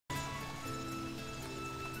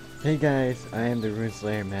Hey guys, I am the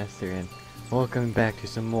Runeslayer Master and welcome back to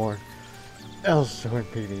some more Elsword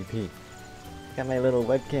PvP. Got my little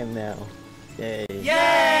webcam now. Yay! Yay!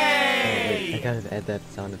 Oh, wait, I gotta add that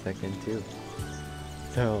sound effect in too.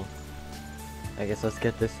 So, I guess let's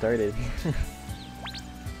get this started.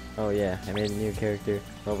 Oh yeah, I made a new character,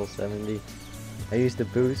 level 70. I used the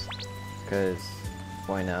boost, cause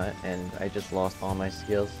why not, and I just lost all my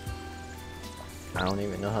skills. I don't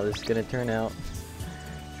even know how this is gonna turn out.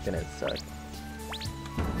 It's gonna suck.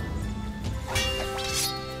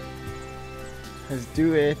 Let's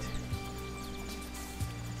do it!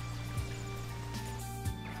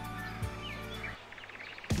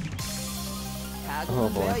 Oh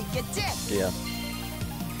boy. Yeah.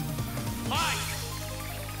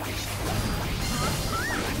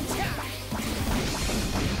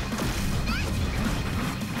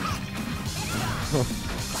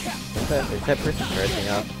 Is that person charging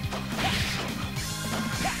up?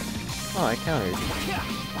 Oh, I countered.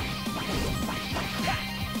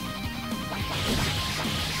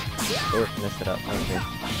 Oof, messed it up. Okay.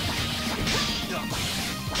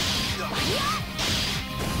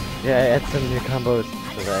 Yeah, I add some new combos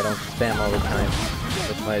so that I don't spam all the time,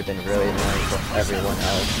 which might have been really annoying for everyone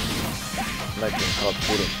else. Like being called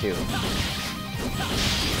student too.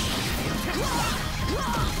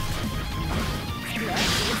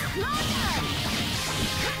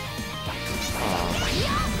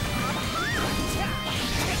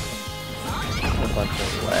 A bunch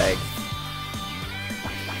of lag.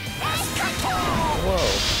 Whoa,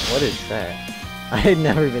 what is that? I had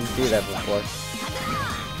never even seen that before.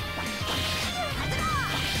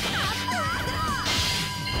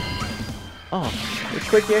 Oh, it's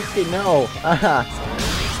quick XP, no! Aha!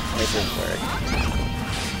 It didn't work.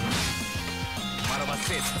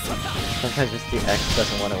 Sometimes just the X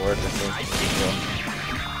doesn't want to work with me.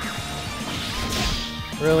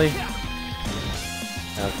 Really?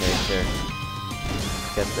 Okay, sure.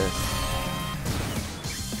 Get this.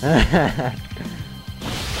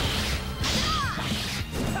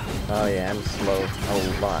 Oh yeah, I'm slow. A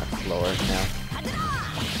lot slower now.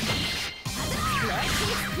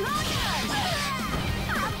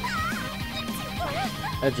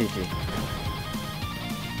 A GG.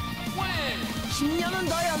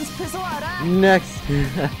 Next!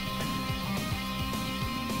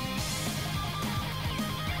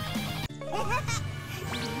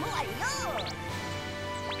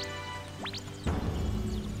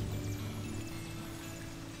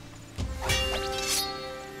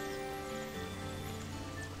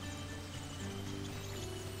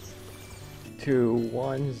 Two,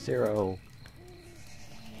 1, 0.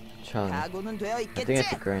 Chung. I think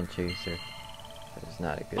it's a Grand Chaser. It's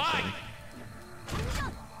not a good thing.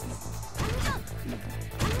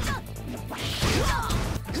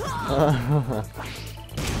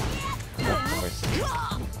 Of course.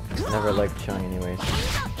 Never liked Chung anyways.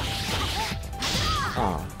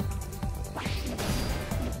 Aw.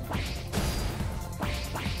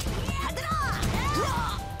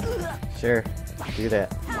 Sure, do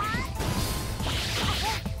that.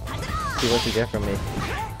 See what you get from me. A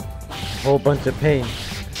whole bunch of pain.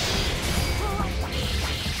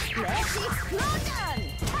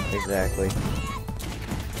 Exactly.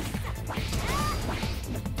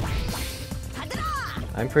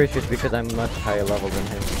 I'm pretty sure it's because I'm much higher level than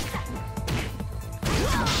him.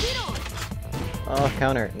 Oh,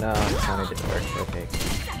 counter. No, counter didn't work. Okay.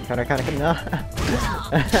 Counter, counter, no.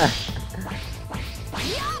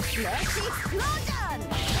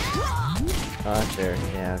 Oh, sure.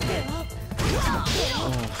 Yeah, okay.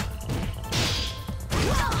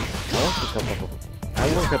 I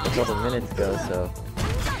woke up a couple minutes ago, so...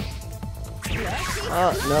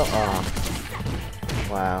 Oh, no, aw.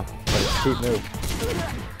 Wow, what a cheap move.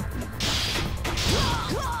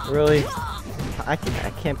 Really? I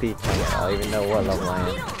can't beat Chung at all, even know what level I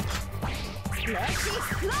am.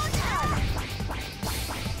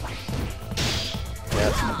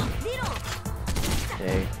 Yep.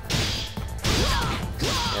 Okay.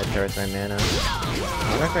 Yeah, charge my mana. I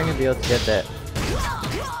wonder if I can be able to get that.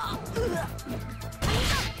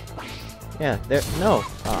 Yeah, there. No!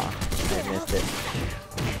 Aw, I missed it.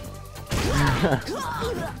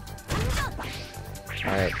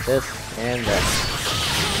 Alright, this and that.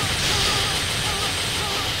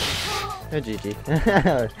 Oh, GG.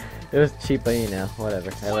 It was cheap, but you know,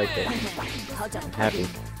 whatever. I liked it. I'm happy.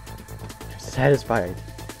 I'm satisfied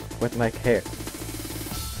with my care.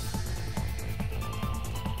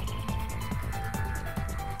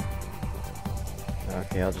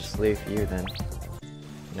 Okay, I'll just leave you then.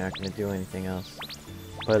 You're not gonna do anything else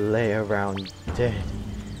but lay around dead.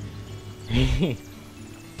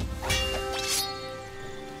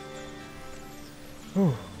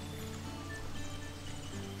 Whew.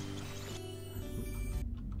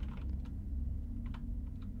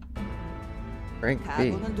 Rank B.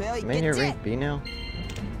 Am I near rank B now?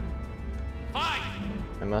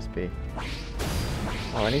 I must be.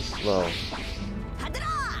 Oh, and he's slow.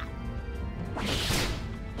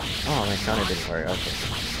 Oh, my counter didn't work. Okay.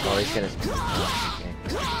 Oh, he's gonna. Oh, okay.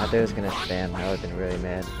 I thought he was gonna spam. I would've been really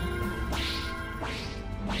mad.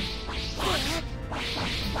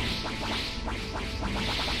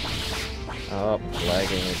 Oh,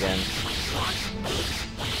 lagging again.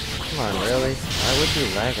 Come on, really? Why would you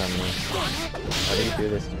lag on me? Why do you do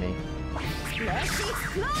this to me?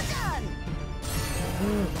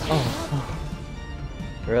 Oh.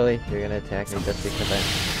 Really? You're gonna attack me just because I'm...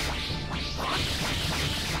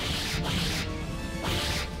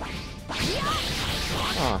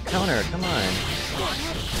 Oh, counter, come on!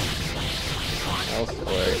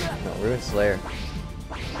 Elsword. No, Rune Slayer.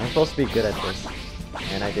 I'm supposed to be good at this.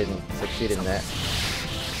 And I didn't succeed in that.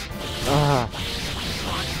 Ah!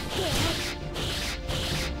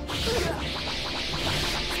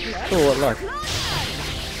 Oh, what luck.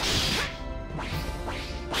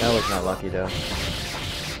 That was not lucky though.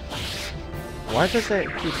 Why does it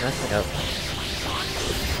keep messing up?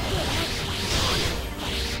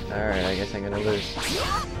 Alright, I guess I'm gonna lose.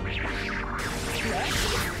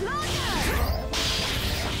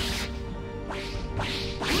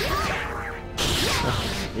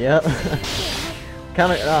 Yep.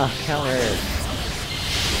 Counter. Ah, counter.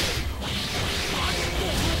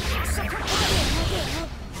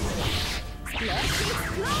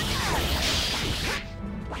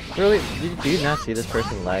 Really? Do you not see this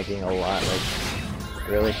person lagging a lot? Like,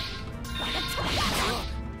 really?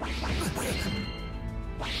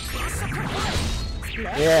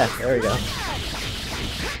 Yeah, there we go.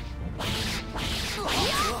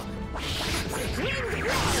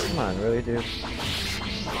 Come on, really, dude?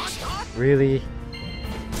 Really?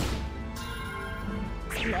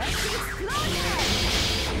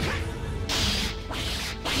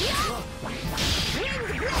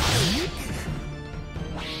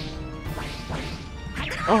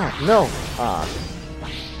 Oh, no! Ah.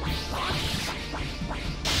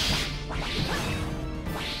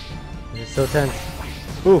 This is so tense.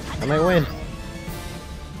 Oof, I might win.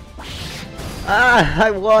 Ah,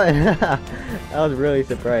 I won! That was really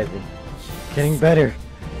surprising. Getting better.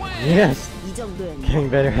 Yes! Getting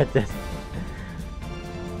better at this.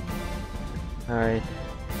 Alright.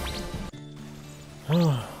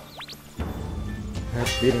 Oh.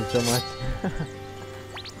 That's beating so much.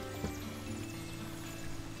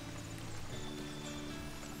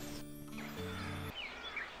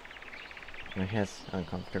 My head's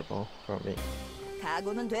uncomfortable for me.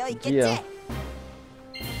 Yeah.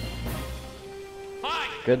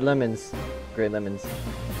 Good lemons. Great lemons.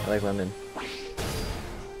 I like lemon.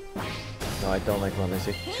 No, I don't like lemons.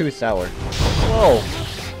 They're too sour. Whoa!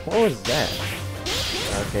 What was that?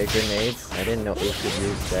 Okay, grenades. I didn't know it could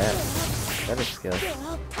use that. That is skill.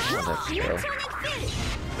 Oh, that's skill.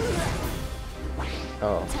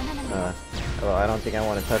 Oh. Well, I don't think I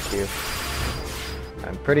want to touch you.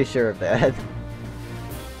 I'm pretty sure of that.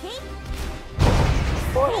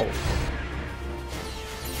 Whoa!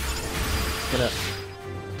 Gonna...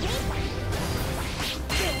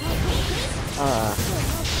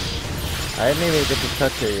 I didn't even get to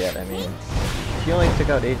touch her yet. I mean, she only took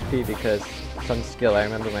out HP because some skill. I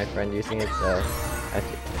remember my friend using it, so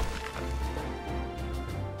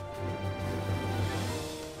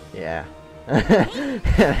yeah.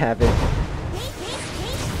 That happened.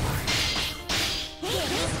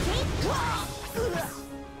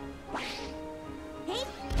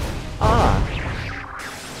 Ah!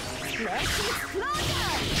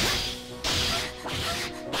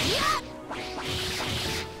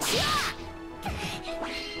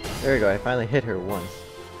 There we go, I finally hit her once.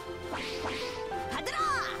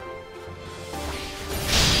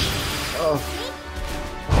 Oh.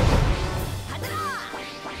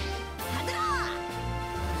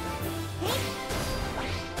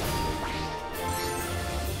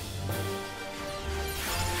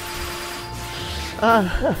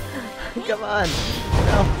 Ah! Come on!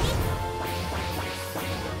 No!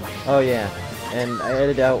 Oh yeah, and I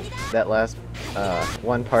edited out that last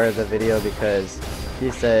one part of the video because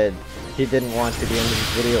he said he didn't want to be in this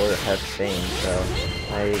video or have fame, so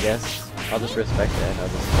I guess I'll just respect that. I'll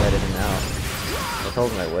just edit him out. I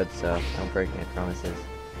told him I would, so I don't break any promises.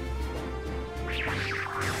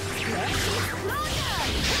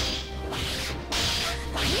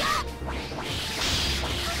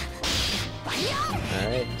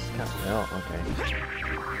 Alright, just count. No, okay.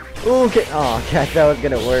 Ooh, okay. Oh, okay, I thought it was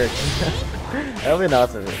gonna work. That would be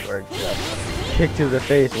awesome if it worked. Yeah. kick to the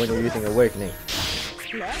face when you're using Awakening.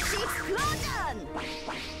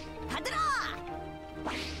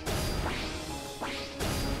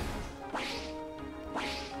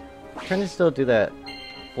 I'm trying to still do that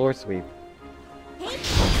floor sweep.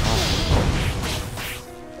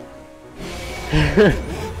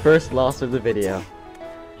 First loss of the video.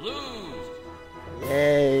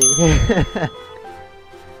 Yay!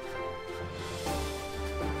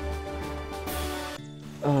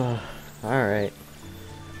 Oh, alright.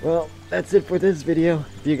 Well, that's it for this video.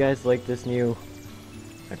 If you guys like this new...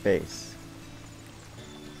 my face.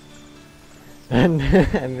 And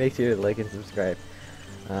make sure to like and subscribe.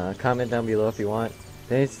 Comment down below if you want.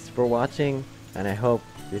 Thanks for watching, and I hope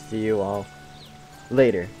to see you all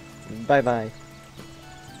later. Bye bye.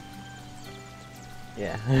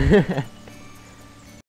 Yeah.